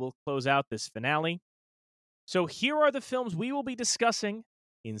that's how we'll close out this finale. So here are the films we will be discussing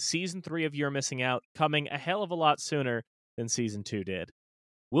in Season 3 of You're Missing Out, coming a hell of a lot sooner than Season 2 did.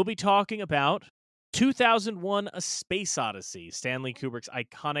 We'll be talking about 2001: A Space Odyssey, Stanley Kubrick's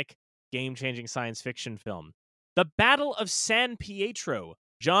iconic game-changing science fiction film. The Battle of San Pietro,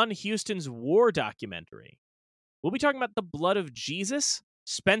 John Huston's war documentary. We'll be talking about The Blood of Jesus,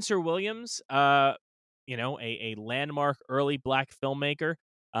 Spencer Williams, a landmark early black filmmaker,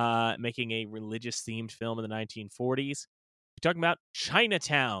 making a religious-themed film in the 1940s. We're talking about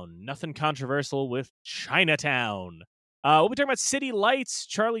Chinatown. Nothing controversial with Chinatown. We'll be talking about City Lights.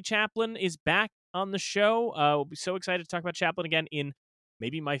 Charlie Chaplin is back on the show. We'll be so excited to talk about Chaplin again in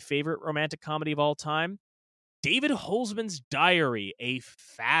maybe my favorite romantic comedy of all time. David Holzman's Diary, a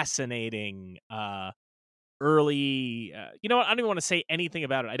fascinating early... you know what? I don't even want to say anything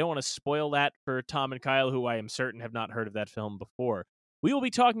about it. I don't want to spoil that for Tom and Kyle, who I am certain have not heard of that film before. We will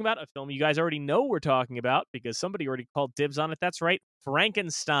be talking about a film you guys already know we're talking about because somebody already called dibs on it. That's right,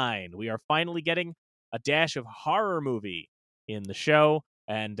 Frankenstein. We are finally getting a dash of horror movie in the show,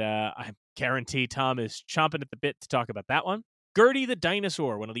 and I guarantee Tom is chomping at the bit to talk about that one. Gertie the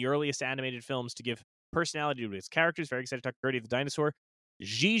Dinosaur, one of the earliest animated films to give personality to its characters. Very excited to talk Gertie the Dinosaur.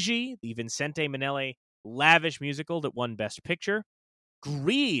 Gigi, the Vincente Minnelli lavish musical that won Best Picture.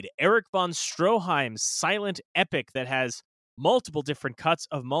 Greed, Eric von Stroheim's silent epic that has multiple different cuts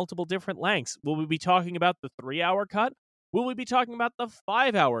of multiple different lengths. Will we be talking about the 3-hour cut? Will we be talking about the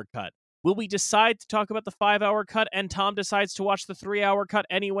 5-hour cut? Will we decide to talk about the 5-hour cut and Tom decides to watch the 3-hour cut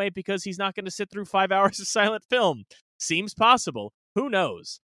anyway because he's not going to sit through 5 hours of silent film? Seems possible. Who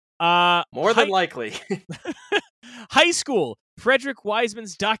knows? More than likely. High School, Frederick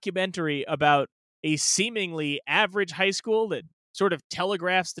Wiseman's documentary about a seemingly average high school that sort of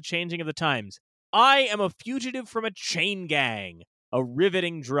telegraphs the changing of the times. I Am a Fugitive from a Chain Gang, a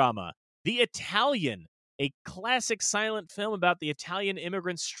riveting drama. The Italian, a classic silent film about the Italian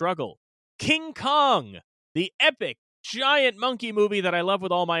immigrant struggle. King Kong, the epic giant monkey movie that I love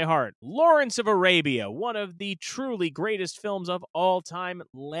with all my heart. Lawrence of Arabia, one of the truly greatest films of all time,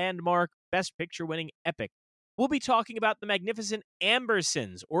 landmark, Best Picture winning epic. We'll be talking about The Magnificent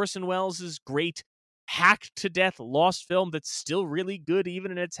Ambersons, Orson Welles' great hacked to death lost film that's still really good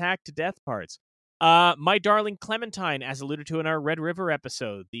even in its hacked to death parts. My Darling Clementine, as alluded to in our Red River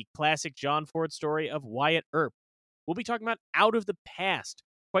episode, the classic John Ford story of Wyatt Earp. We'll be talking about Out of the Past.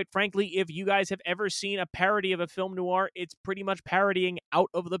 Quite frankly, if you guys have ever seen a parody of a film noir, it's pretty much parodying Out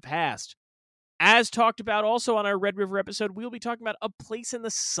of the Past. As talked about also on our Red River episode, we'll be talking about A Place in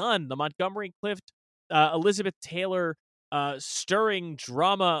the Sun, the Montgomery Clift, Elizabeth Taylor stirring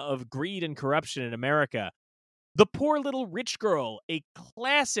drama of greed and corruption in America. The Poor Little Rich Girl, a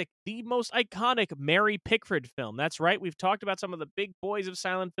classic, the most iconic Mary Pickford film. That's right, we've talked about some of the big boys of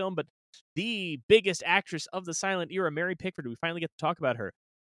silent film, but the biggest actress of the silent era, Mary Pickford, we finally get to talk about her.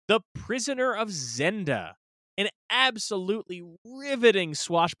 The Prisoner of Zenda, an absolutely riveting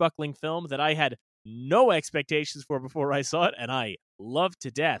swashbuckling film that I had no expectations for before I saw it, and I loved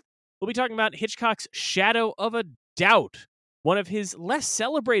to death. We'll be talking about Hitchcock's Shadow of a Doubt, one of his less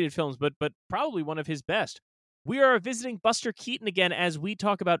celebrated films, but probably one of his best. We are visiting Buster Keaton again as we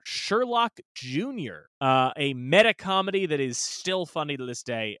talk about Sherlock Jr., a meta-comedy that is still funny to this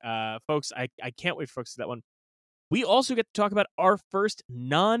day. Folks, I can't wait for folks to see that one. We also get to talk about our first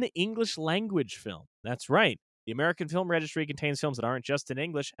non-English language film. That's right. The American Film Registry contains films that aren't just in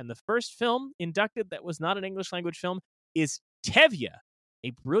English, and the first film inducted that was not an English language film is Tevye,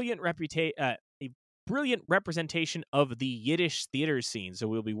 a brilliant representation of the Yiddish theater scene. So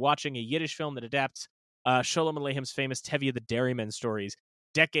we'll be watching a Yiddish film that adapts Sholem Alehim's famous Tevye the Dairyman stories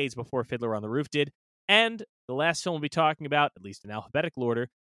decades before Fiddler on the Roof did. And the last film we'll be talking about, at least in alphabetical order,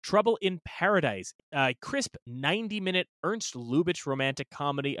 Trouble in Paradise, a crisp 90-minute Ernst Lubitsch romantic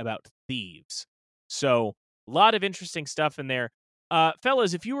comedy about thieves. So, a lot of interesting stuff in there.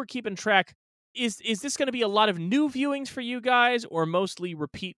 Fellas, if you were keeping track, is this going to be a lot of new viewings for you guys or mostly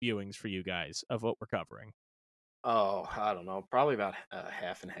repeat viewings for you guys of what we're covering? Oh, I don't know. Probably about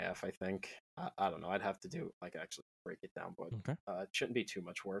half and half, I think. I don't know. I'd have to actually break it down, but Okay. it shouldn't be too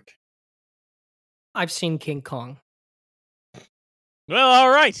much work. I've seen King Kong. Well, all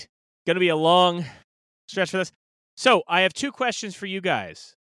right. Going to be a long stretch for this. So, I have 2 questions for you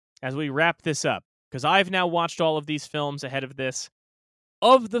guys as we wrap this up, because I've now watched all of these films ahead of this.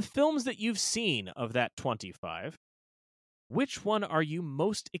 Of the films that you've seen of that 25, which one are you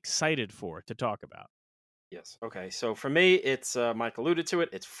most excited for to talk about? Yes. Okay. So for me, it's Mike alluded to it.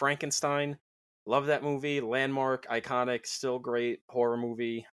 It's Frankenstein. Love that movie. Landmark, iconic, still great horror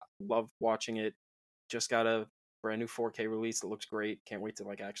movie. Love watching it. Just gotta brand new 4K release. It looks great. Can't wait to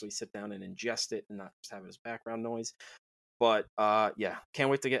like actually sit down and ingest it and not just have it as background noise. But yeah, can't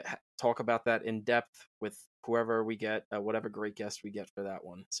wait to talk about that in depth with whoever we get, whatever great guest we get for that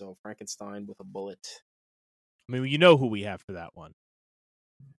one. So Frankenstein with a bullet. I mean, you know who we have for that one.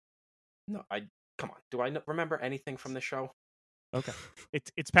 No, come on. Do I remember anything from the show? Okay,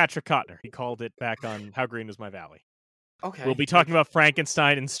 it's Patrick Kottner. He called it back on How Green Was My Valley. Okay, We'll be talking about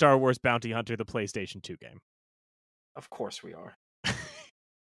Frankenstein and Star Wars Bounty Hunter, the PlayStation 2 game. Of course we are.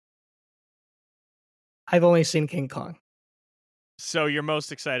 I've only seen King Kong. So you're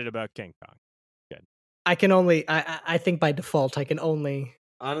most excited about King Kong? Good. I can only. I think by default I can only.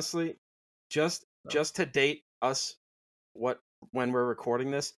 Honestly, just to date us, when we're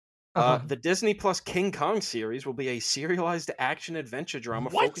recording this, the Disney Plus King Kong series will be a serialized action adventure drama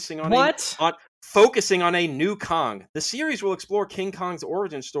focusing on a new Kong. The series will explore King Kong's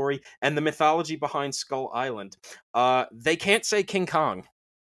origin story and the mythology behind Skull Island. They can't say King Kong.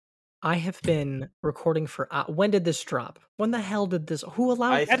 I have been recording for. When did this drop? When the hell did this? Who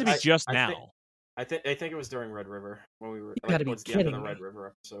allowed? It had to be just now. I think it was during Red River when we were towards the end of the Red River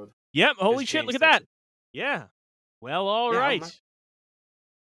episode. Yep. Holy shit! Look at that. Yeah. Well, all right.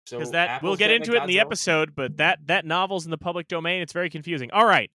 Because that we'll get into it in the episode, but that novel's in the public domain. It's very confusing. All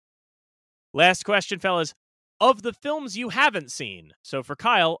right. Last question, fellas. Of the films you haven't seen, so for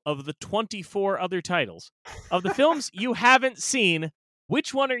Kyle, of the 24 other titles, of the films you haven't seen,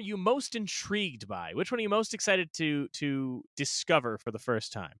 which one are you most intrigued by? Which one are you most excited to discover for the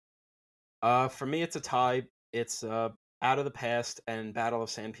first time? For me, it's a tie. It's Out of the Past and Battle of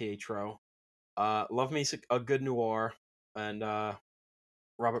San Pietro. Love me a good noir, and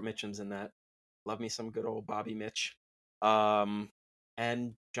Robert Mitchum's in that. Love me some good old Bobby Mitch.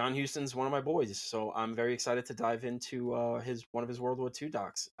 And John Huston's one of my boys, so I'm very excited to dive into one of his World War II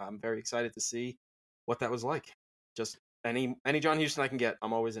docs. I'm very excited to see what that was like. Just any John Huston I can get,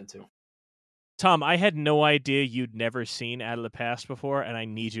 I'm always into. Tom, I had no idea you'd never seen Out of the Past before, and I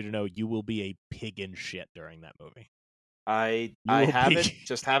need you to know you will be a pig in shit during that movie. I haven't,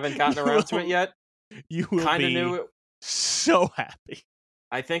 just haven't gotten around to it yet. You will kind of knew it. So happy.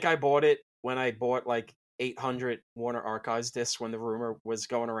 I think I bought it when I bought like 800 Warner Archives discs when the rumor was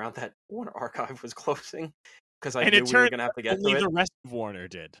going around that Warner Archive was closing, because I knew we were going to have to get to it. The rest of Warner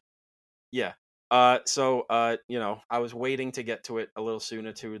did. Yeah. So I was waiting to get to it a little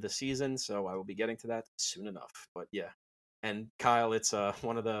sooner to the season, so I will be getting to that soon enough. But yeah. And Kyle, it's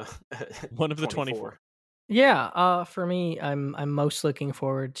one of the 24. Yeah, for me, I'm most looking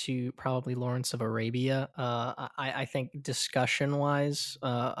forward to probably Lawrence of Arabia. I think discussion wise,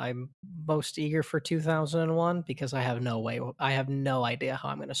 I'm most eager for 2001 because I have no idea how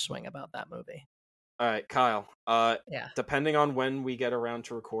I'm going to swing about that movie. All right, Kyle. Yeah. Depending on when we get around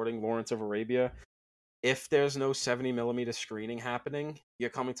to recording Lawrence of Arabia, if there's no 70mm screening happening, you're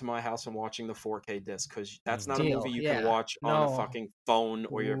coming to my house and watching the 4K disc, because that's not a movie you can watch on a fucking phone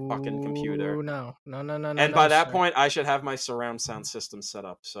or your fucking computer. No. And by that point, I should have my surround sound system set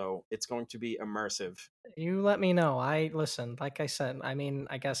up, so it's going to be immersive. You let me know. Listen, like I said, I mean,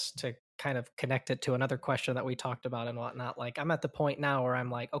 I guess to kind of connect it to another question that we talked about and whatnot, like I'm at the point now where I'm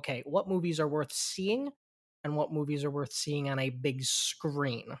like, okay, what movies are worth seeing and what movies are worth seeing on a big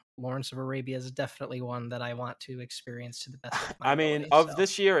screen? Lawrence of Arabia is definitely one that I want to experience to the best of my ability,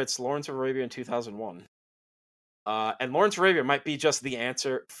 this year, it's Lawrence of Arabia in 2001. And Lawrence of Arabia might be just the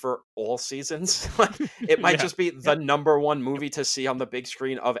answer for all seasons. It might just be the number one movie to see on the big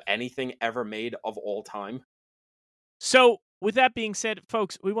screen of anything ever made of all time. So, with that being said,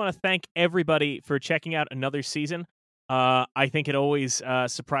 folks, we want to thank everybody for checking out another season. I think it always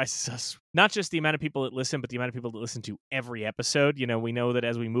surprises us, not just the amount of people that listen, but the amount of people that listen to every episode. You know, we know that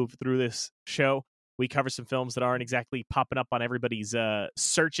as we move through this show, we cover some films that aren't exactly popping up on everybody's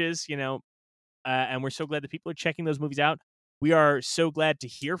searches, and we're so glad that people are checking those movies out. We are so glad to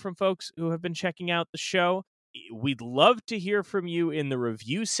hear from folks who have been checking out the show. We'd love to hear from you in the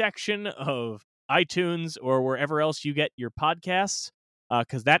review section of iTunes or wherever else you get your podcasts,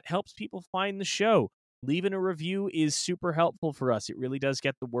 because that helps people find the show. Leaving a review is super helpful for us. It really does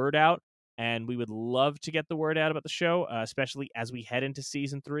get the word out, and we would love to get the word out about the show, especially as we head into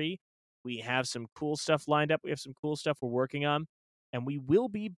season 3. We have some cool stuff lined up. We have some cool stuff we're working on, and we will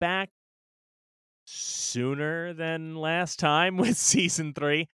be back sooner than last time with season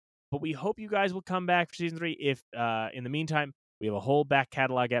 3. But we hope you guys will come back for season 3. If in the meantime, we have a whole back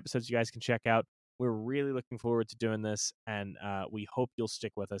catalog episodes you guys can check out. We're really looking forward to doing this, and we hope you'll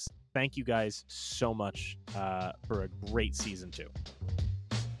stick with us. Thank you guys so much for a great season 2.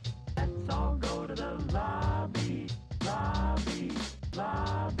 Let's all go to the lobby.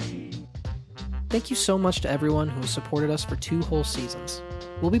 Thank you so much to everyone who has supported us for 2 whole seasons.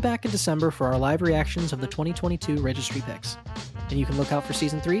 We'll be back in December for our live reactions of the 2022 Registry picks, and you can look out for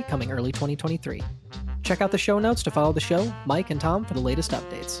Season 3 coming early 2023. Check out the show notes to follow the show, Mike and Tom for the latest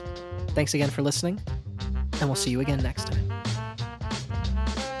updates. Thanks again for listening, and we'll see you again next time.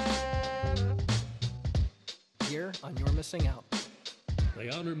 Here on You're Missing Out. They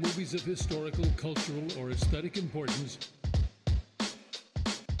honor movies of historical, cultural, or aesthetic importance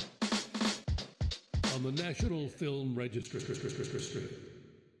on the National Film Registry.